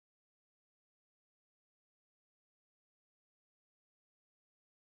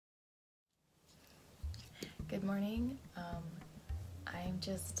Good morning. I'm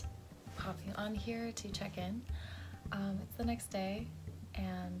just popping on here to check in. It's the next day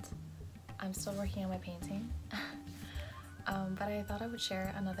and I'm still working on my painting. But I thought I would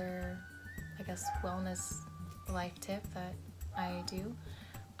share another, wellness life tip that I do.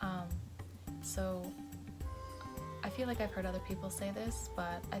 So I feel like I've heard other people say this,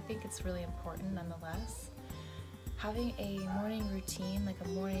 but I think it's really important nonetheless. Having a morning routine, like a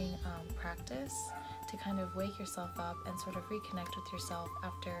morning practice, to kind of wake yourself up and sort of reconnect with yourself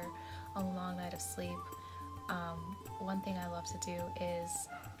after a long night of sleep. One thing I love to do is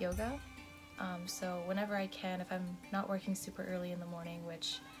yoga. So whenever I can, if I'm not working super early in the morning,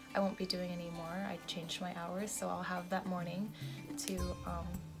 which I won't be doing anymore, I changed my hours, so I'll have that morning to,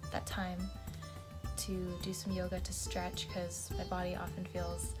 that time to do some yoga to stretch, because my body often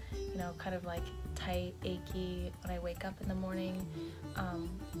feels, kind of like tight, achy when I wake up in the morning,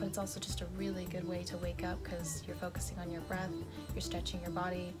 but it's also just a really good way to wake up because you're focusing on your breath, you're stretching your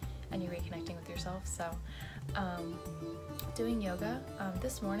body, and you're reconnecting with yourself. So doing yoga.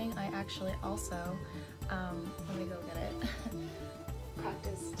 This morning I actually also, let me go get it,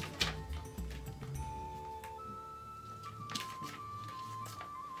 practiced.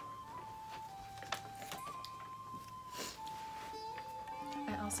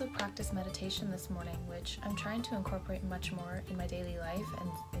 I also practiced meditation this morning, which I'm trying to incorporate much more in my daily life, and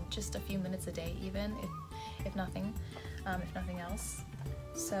in just a few minutes a day even, if nothing else.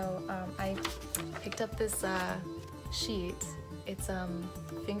 So I picked up this sheet. It's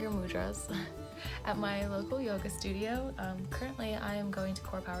finger mudras at my local yoga studio. Currently I am going to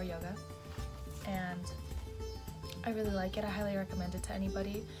Core Power Yoga, and I really like it. I highly recommend it to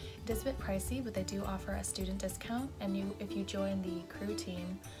anybody. It is a bit pricey, but they do offer a student discount, and if you join the crew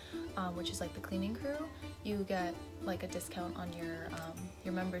team, which is like the cleaning crew, you get like a discount on your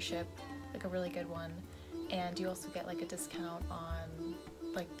membership, like a really good one, and you also get like a discount on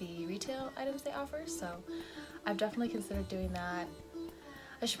like the retail items they offer. So I've definitely considered doing that.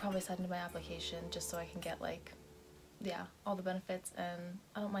 I should probably send in my application just so I can get all the benefits, and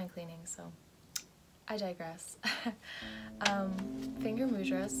I don't mind cleaning, so I digress. Finger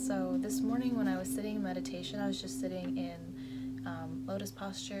mudras. So this morning when I was sitting in meditation, I was just sitting in lotus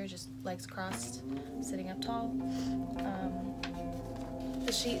posture, just legs crossed, sitting up tall.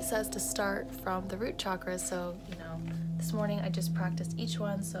 The sheet says to start from the root chakras, so this morning I just practiced each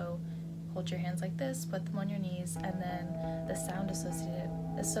one. So hold your hands like this, put them on your knees, and then the sound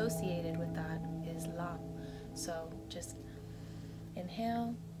associated with that is lam. So just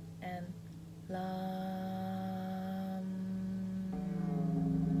inhale and lam.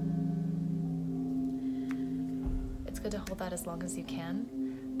 It's good to hold that as long as you can.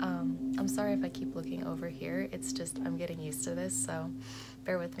 I'm sorry if I keep looking over here. It's just I'm getting used to this, so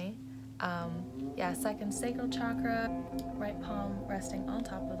bear with me. Second sacral chakra, right palm resting on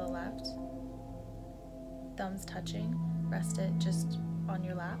top of the left, thumbs touching, rest it just on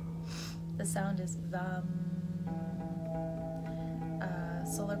your lap. The sound is vam.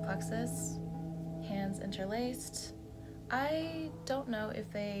 Solar plexus, hands interlaced. I don't know if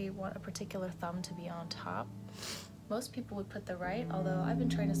they want a particular thumb to be on top. Most people would put the right, although I've been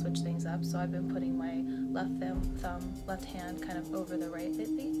trying to switch things up, so I've been putting my left hand kind of over the right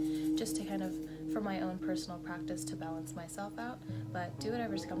lately, just to kind of, for my own personal practice, to balance myself out. But do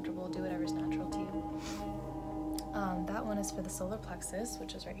whatever's comfortable, do whatever's natural to you. That one is for the solar plexus,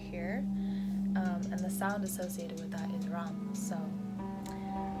 which is right here, and the sound associated with that is ram. So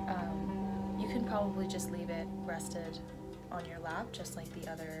you can probably just leave it rested on your lap, just like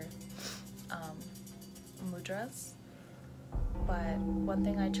the other mudras. But one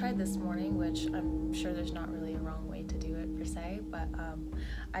thing I tried this morning, which I'm sure there's not really a wrong way to do it per se, but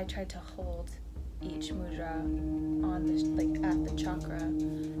I tried to hold each mudra on the at the chakra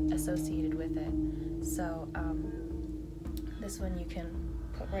associated with it. So this one you can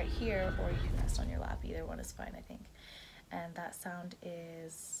put right here, or you can rest on your lap. Either one is fine, I think. And that sound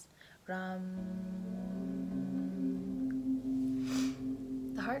is ram.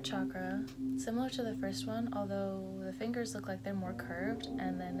 The heart chakra, similar to the first one, although the fingers look like they're more curved,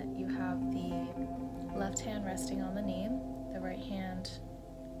 and then you have the left hand resting on the knee, the right hand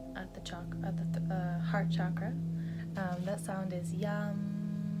at the heart chakra. That sound is yam.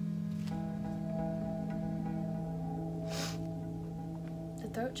 The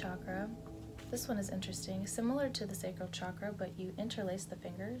throat chakra, this one is interesting, similar to the sacral chakra, but you interlace the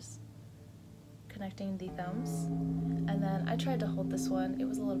fingers, connecting the thumbs. And then I tried to hold this one. It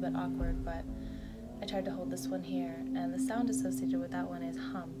was a little bit awkward, but I tried to hold this one here, and the sound associated with that one is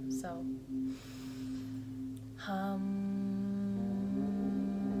hum. So hum.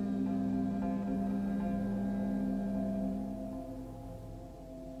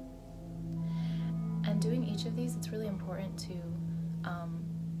 each of these, it's really important to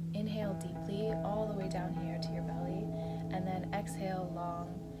inhale deeply all the way down here to your belly, and then exhale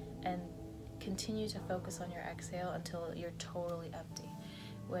long and continue to focus on your exhale until you're totally empty,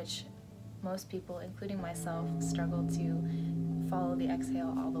 which most people, including myself, struggle to follow the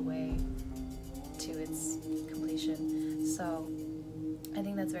exhale all the way to its completion. So I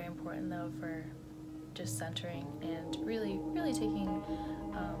think that's very important though for just centering and really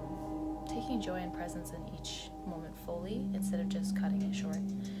taking joy and presence in each moment fully instead of just cutting it short.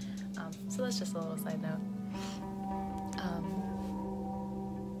 So that's just a little side note.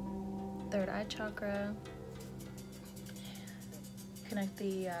 Third eye chakra. Connect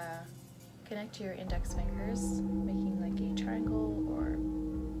your index fingers, making like a triangle or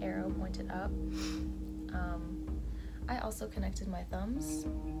arrow pointed up. I also connected my thumbs.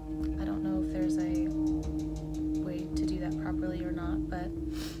 I don't know if there's a way to do that properly or not, but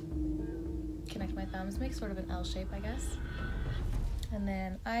connect my thumbs, make sort of an L shape, I guess. And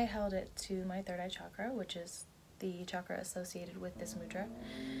then I held it to my third eye chakra, which is the chakra associated with this mudra.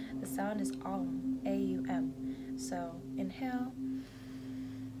 The sound is Aum, A-U-M. So inhale.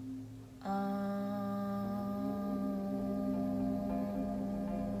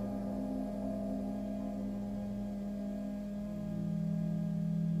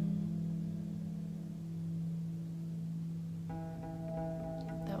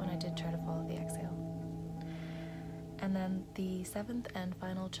 That one I did try to follow the exhale. And then the seventh and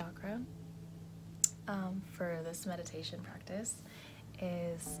final chakra for this meditation practice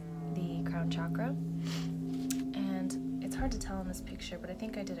is the crown chakra. And it's hard to tell in this picture, but I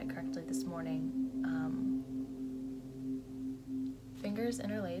think I did it correctly this morning. Fingers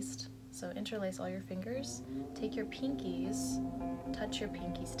interlaced, so interlace all your fingers, take your pinkies, touch your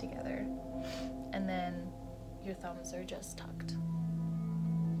pinkies together, and then your thumbs are just tucked.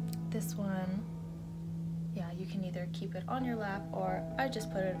 This one, yeah, you can either keep it on your lap, or I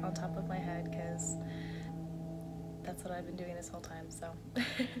just put it on top of my head because that's what I've been doing this whole time, so.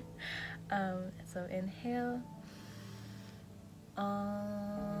 So inhale.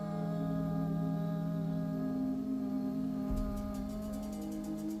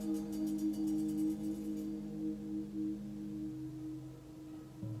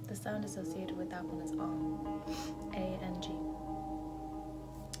 The sound associated with that one is A-N-G.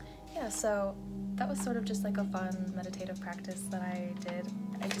 Yeah, so that was sort of just like a fun meditative practice that I did.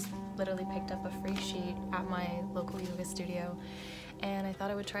 I just literally picked up a free sheet at my local yoga studio, and I thought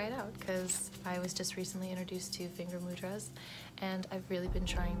I would try it out because I was just recently introduced to finger mudras, and I've really been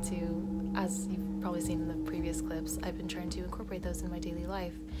trying to, as you've probably seen in the previous clips, I've been trying to incorporate those in my daily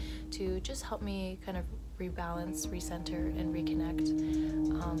life to just help me kind of rebalance, recenter, and reconnect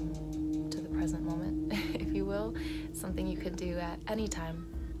to the present moment, if you will. It's something you can do at any time,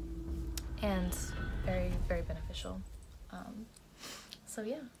 and very, very beneficial. So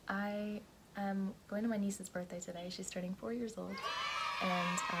yeah, I am going to my niece's birthday today. She's turning 4 years old,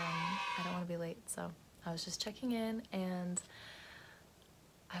 and I don't want to be late, so I was just checking in, and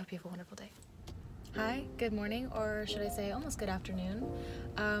I hope you have a wonderful day. Hi, good morning, or should I say almost good afternoon.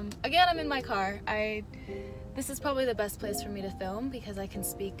 Again, I'm in my car. This is probably the best place for me to film because I can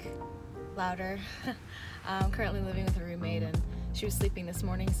speak louder. I'm currently living with a roommate, and she was sleeping this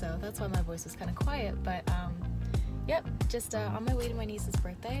morning, so that's why my voice was kind of quiet, but yep, just on my way to my niece's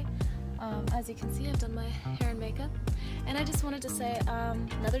birthday. As you can see, I've done my hair and makeup, and I just wanted to say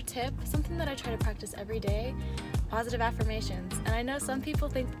another tip, something that I try to practice every day, positive affirmations. And I know some people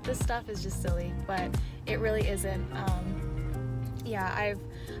think that this stuff is just silly, but it really isn't. Yeah, I've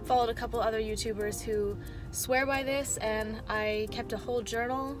followed a couple other YouTubers who swear by this, and I kept a whole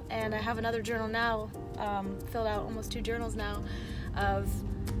journal, and I have another journal now, filled out almost 2 journals now, of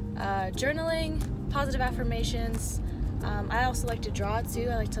journaling, positive affirmations. I also like to draw too.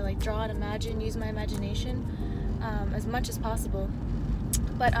 I like to draw and imagine, use my imagination as much as possible.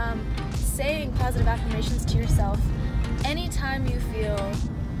 But saying positive affirmations to yourself anytime you feel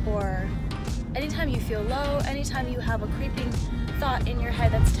low, anytime you have a creeping thought in your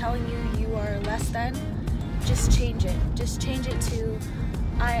head that's telling you you are less than, just change it. Just change it to,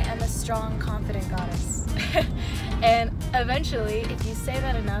 I am a strong, confident goddess. And eventually, if you say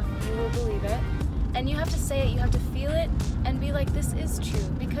that enough, you will believe it. And you have to say it, you have to feel it, and be like, this is true,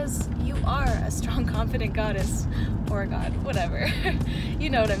 because you are a strong, confident goddess, or god, whatever. You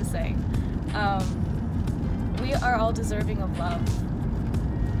know what I'm saying. We are all deserving of love.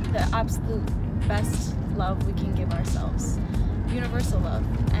 The absolute best love we can give ourselves. Universal love.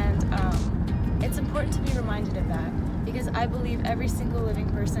 And it's important to be reminded of that, because I believe every single living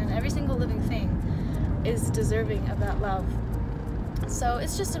person, every single living thing is deserving of that love. So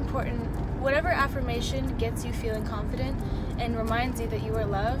it's just important whatever affirmation gets you feeling confident and reminds you that you are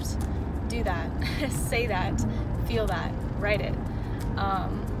loved, do that. Say that, feel that, write it.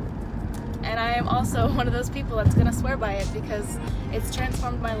 And I am also one of those people that's gonna swear by it because it's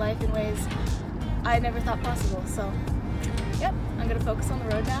transformed my life in ways I never thought possible. So, yep, I'm gonna focus on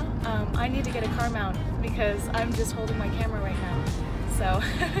the road now. I need to get a car mount because I'm just holding my camera right now. So,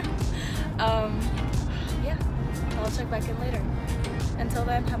 yeah, I'll check back in later. Until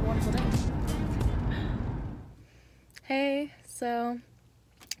then, have a wonderful day. Hey, so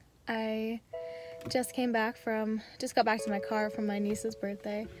I just got back to my car from my niece's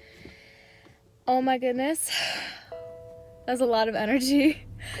birthday. Oh my goodness, that was a lot of energy.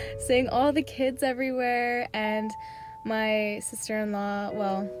 Seeing all the kids everywhere, and my sister-in-law,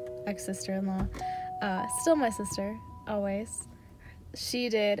 well, ex-sister-in-law, still my sister, always. She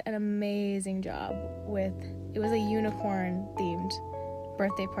did an amazing job it was a unicorn themed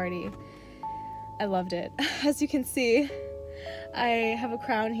birthday party. I loved it. As you can see, I have a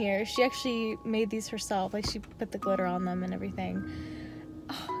crown here. She actually made these herself, like she put the glitter on them and everything.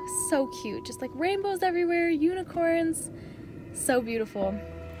 Oh, so cute, just like rainbows everywhere, unicorns, so beautiful.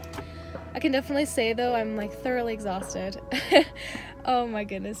 I can definitely say though, I'm like thoroughly exhausted. Oh my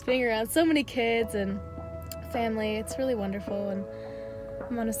goodness, being around so many kids and family, it's really wonderful, and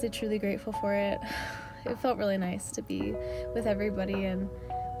I'm honestly truly grateful for it. It felt really nice to be with everybody, and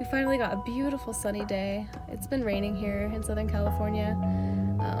we finally got a beautiful sunny day. It's been raining here in Southern California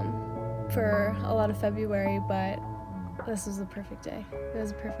for a lot of February, but this was a perfect day. It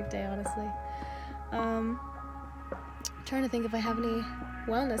was a perfect day, honestly. Trying to think if I have any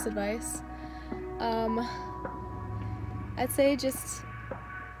wellness advice. I'd say just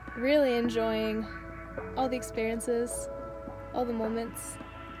really enjoying all the experiences, all the moments,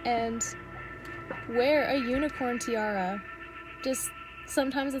 and wear a unicorn tiara. Just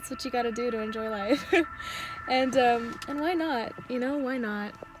sometimes it's what you gotta do to enjoy life. and why not? You know, why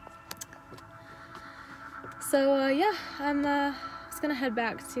not? So yeah, I'm just gonna head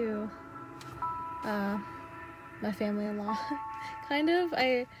back to my family-in-law. Kind of.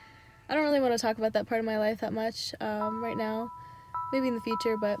 I don't really want to talk about that part of my life that much right now. Maybe in the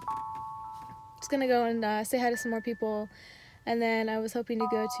future, but just gonna go and say hi to some more people, and then I was hoping to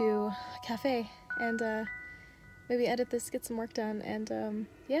go to a cafe and maybe edit this, get some work done, and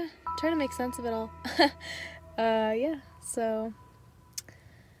yeah, try to make sense of it all. Yeah, so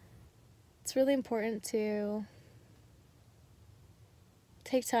it's really important to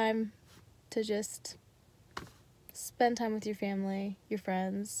take time to just spend time with your family, your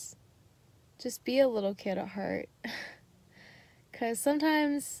friends. Just be a little kid at heart. Because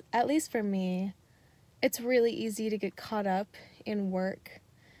sometimes, at least for me, it's really easy to get caught up in work.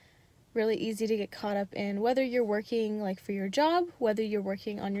 Really easy to get caught up in whether you're working like for your job, whether you're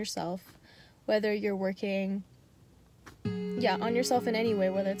working on yourself, whether you're working on yourself in any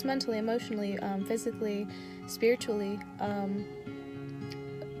way, whether it's mentally, emotionally, physically, spiritually,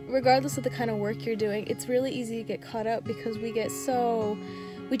 regardless of the kind of work you're doing. It's really easy to get caught up because we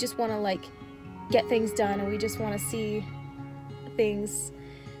just want to like get things done, and we just want to see things,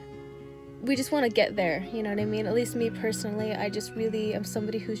 we just want to get there, you know what I mean? At least me personally, I just really am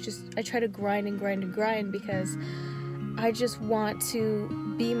somebody who's I try to grind and grind and grind because I just want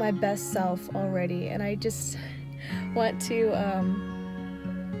to be my best self already, and I just want to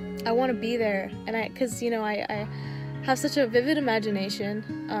I want to be there, and because you know, I have such a vivid imagination,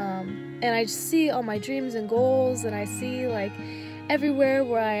 and I just see all my dreams and goals, and I see like everywhere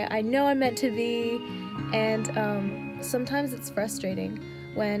where I know I'm meant to be, and sometimes it's frustrating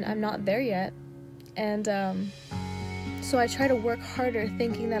when I'm not there yet, and so I try to work harder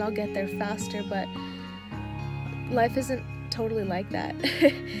thinking that I'll get there faster, but life isn't totally like that.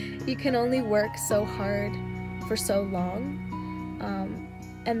 You can only work so hard for so long,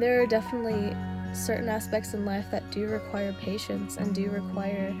 and there are definitely certain aspects in life that do require patience and do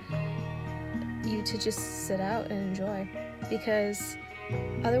require you to just sit out and enjoy, because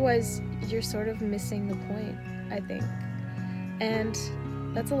otherwise you're sort of missing the point, I think. And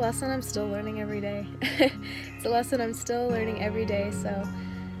that's a lesson I'm still learning every day. It's a lesson I'm still learning every day, so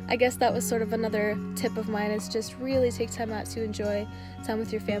I guess that was sort of another tip of mine, is just really take time out to enjoy time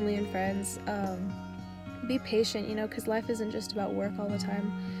with your family and friends. Be patient, you know, because life isn't just about work all the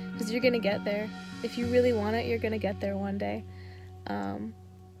time, because you're gonna get there. If you really want it, you're gonna get there one day.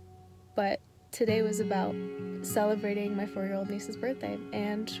 But today was about celebrating my 4-year-old niece's birthday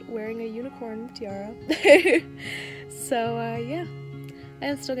and wearing a unicorn tiara. So yeah, I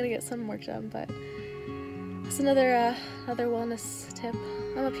am still gonna get some work done, but it's another wellness tip.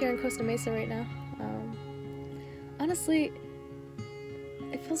 I'm up here in Costa Mesa right now. Honestly,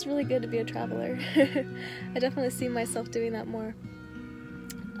 it feels really good to be a traveler. I definitely see myself doing that more.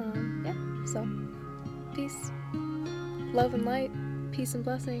 Yeah, so peace, love and light, peace and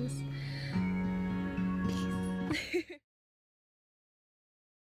blessings. Peace.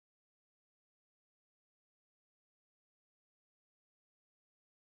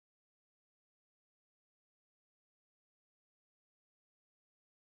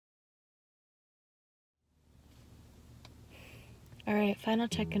 Alright, final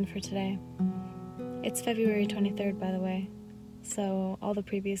check-in for today. It's February 23rd, by the way. So all the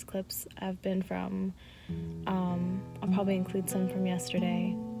previous clips have been from, I'll probably include some from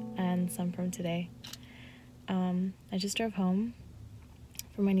yesterday and some from today. I just drove home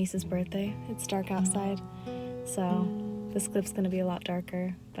for my niece's birthday. It's dark outside, so this clip's gonna be a lot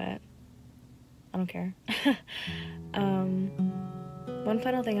darker, but I don't care. One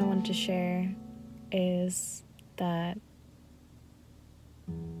final thing I wanted to share is that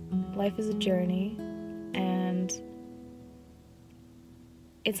life is a journey, and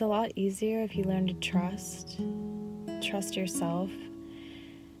it's a lot easier if you learn to trust yourself,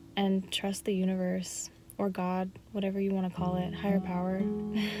 and trust the universe, or God, whatever you want to call it, higher power.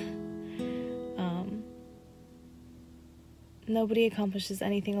 Nobody accomplishes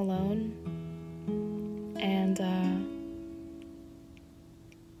anything alone, and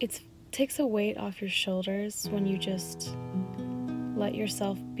it takes a weight off your shoulders when you just let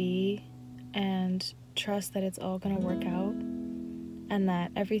yourself be and trust that it's all gonna work out, and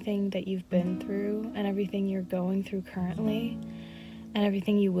that everything that you've been through and everything you're going through currently and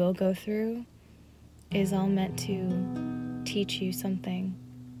everything you will go through is all meant to teach you something.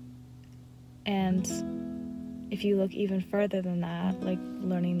 And if you look even further than that, like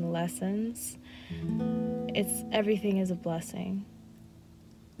learning the lessons, everything is a blessing.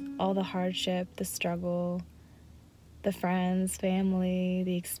 All the hardship, the struggle, the friends, family,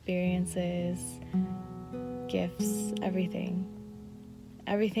 the experiences, gifts, everything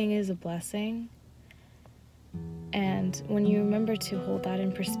is a blessing. And when you remember to hold that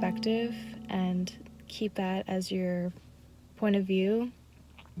in perspective and keep that as your point of view,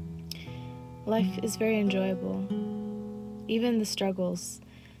 life is very enjoyable. Even the struggles.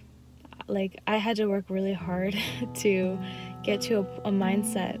 Like, I had to work really hard to get to a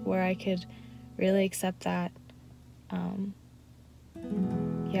mindset where I could really accept that.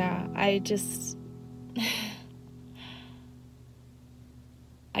 Yeah, I just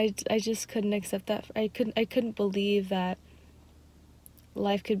couldn't accept that. I couldn't believe that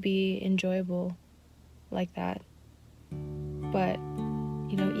life could be enjoyable like that. But,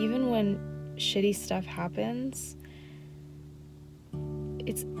 you know, even when shitty stuff happens,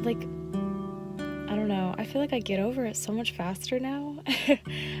 it's like, I don't know, I feel like I get over it so much faster now.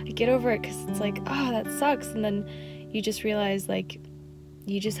 I get over it because it's like, oh, that sucks, and then you just realize, like,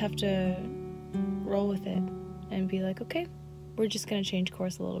 you just have to roll with it and be like, okay, we're just gonna change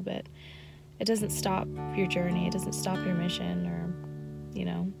course a little bit. It doesn't stop your journey, it doesn't stop your mission, or, you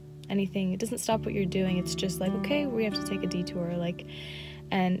know, anything. It doesn't stop what you're doing. It's just like, okay, we have to take a detour, like,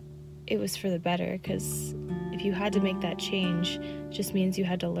 and it was for the better, because if you had to make that change, it just means you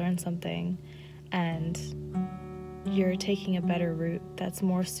had to learn something, and you're taking a better route that's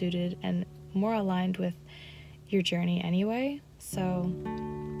more suited and more aligned with your journey anyway. So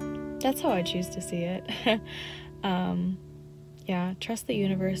that's how I choose to see it. Yeah, trust the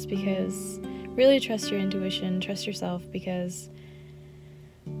universe, because really trust your intuition, trust yourself, because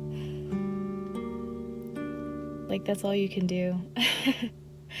like, that's all you can do.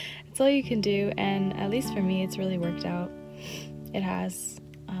 It's all you can do, and at least for me, it's really worked out. It has.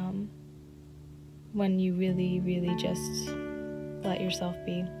 When you really, really just let yourself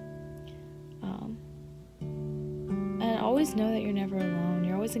be. And always know that you're never alone.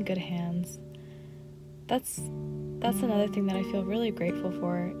 You're always in good hands. That's another thing that I feel really grateful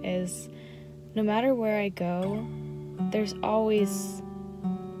for, is no matter where I go, there's always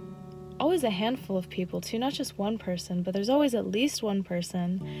a handful of people too, not just one person, but there's always at least one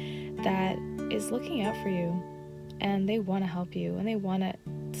person that is looking out for you, and they want to help you, and they want to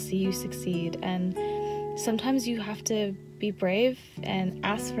see you succeed. And sometimes you have to be brave and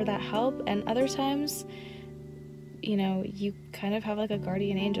ask for that help, and other times, you know, you kind of have like a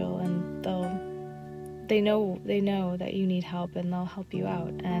guardian angel, and they know that you need help, and they'll help you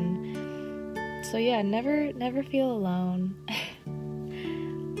out. And so yeah, never feel alone.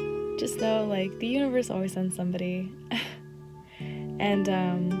 Just know, like, the universe always sends somebody. And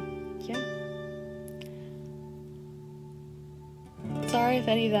yeah, sorry if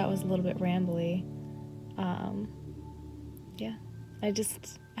any of that was a little bit rambly. Yeah, I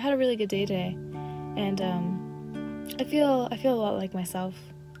had a really good day today, and I feel a lot like myself,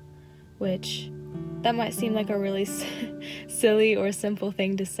 which that might seem like a really silly or simple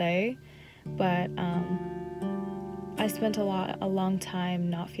thing to say, but I spent a long time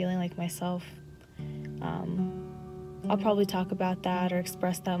not feeling like myself. I'll probably talk about that or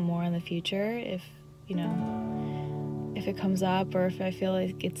express that more in the future if, you know, if it comes up or if I feel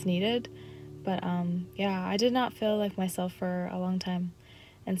like it's needed. But yeah, I did not feel like myself for a long time.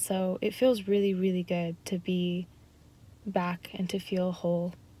 And so it feels really, really good to be back and to feel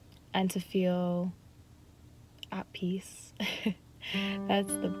whole and to feel at peace.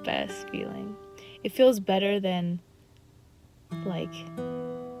 That's the best feeling. It feels better than like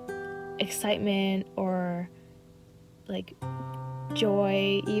excitement or like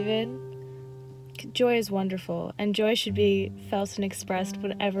joy even. Joy is wonderful, and joy should be felt and expressed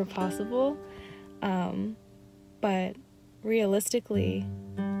whenever possible. But realistically,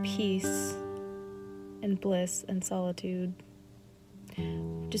 peace and bliss and solitude,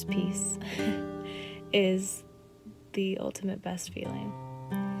 just peace, is the ultimate best feeling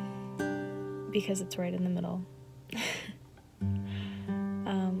because it's right in the middle.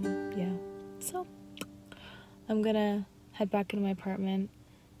 Yeah, so I'm gonna head back into my apartment.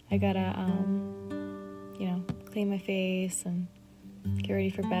 I gotta you know, clean my face and get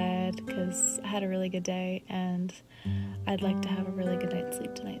ready for bed because I had a really good day and I'd like to have a really good night's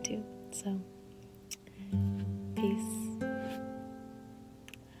sleep tonight too. So peace.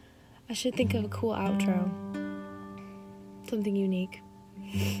 I should think of a cool outro, something unique.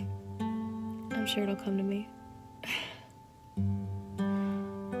 I'm sure it'll come to me.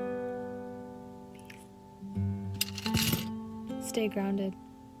 Stay grounded.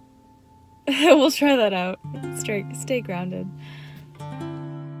 We'll try that out. Stay grounded.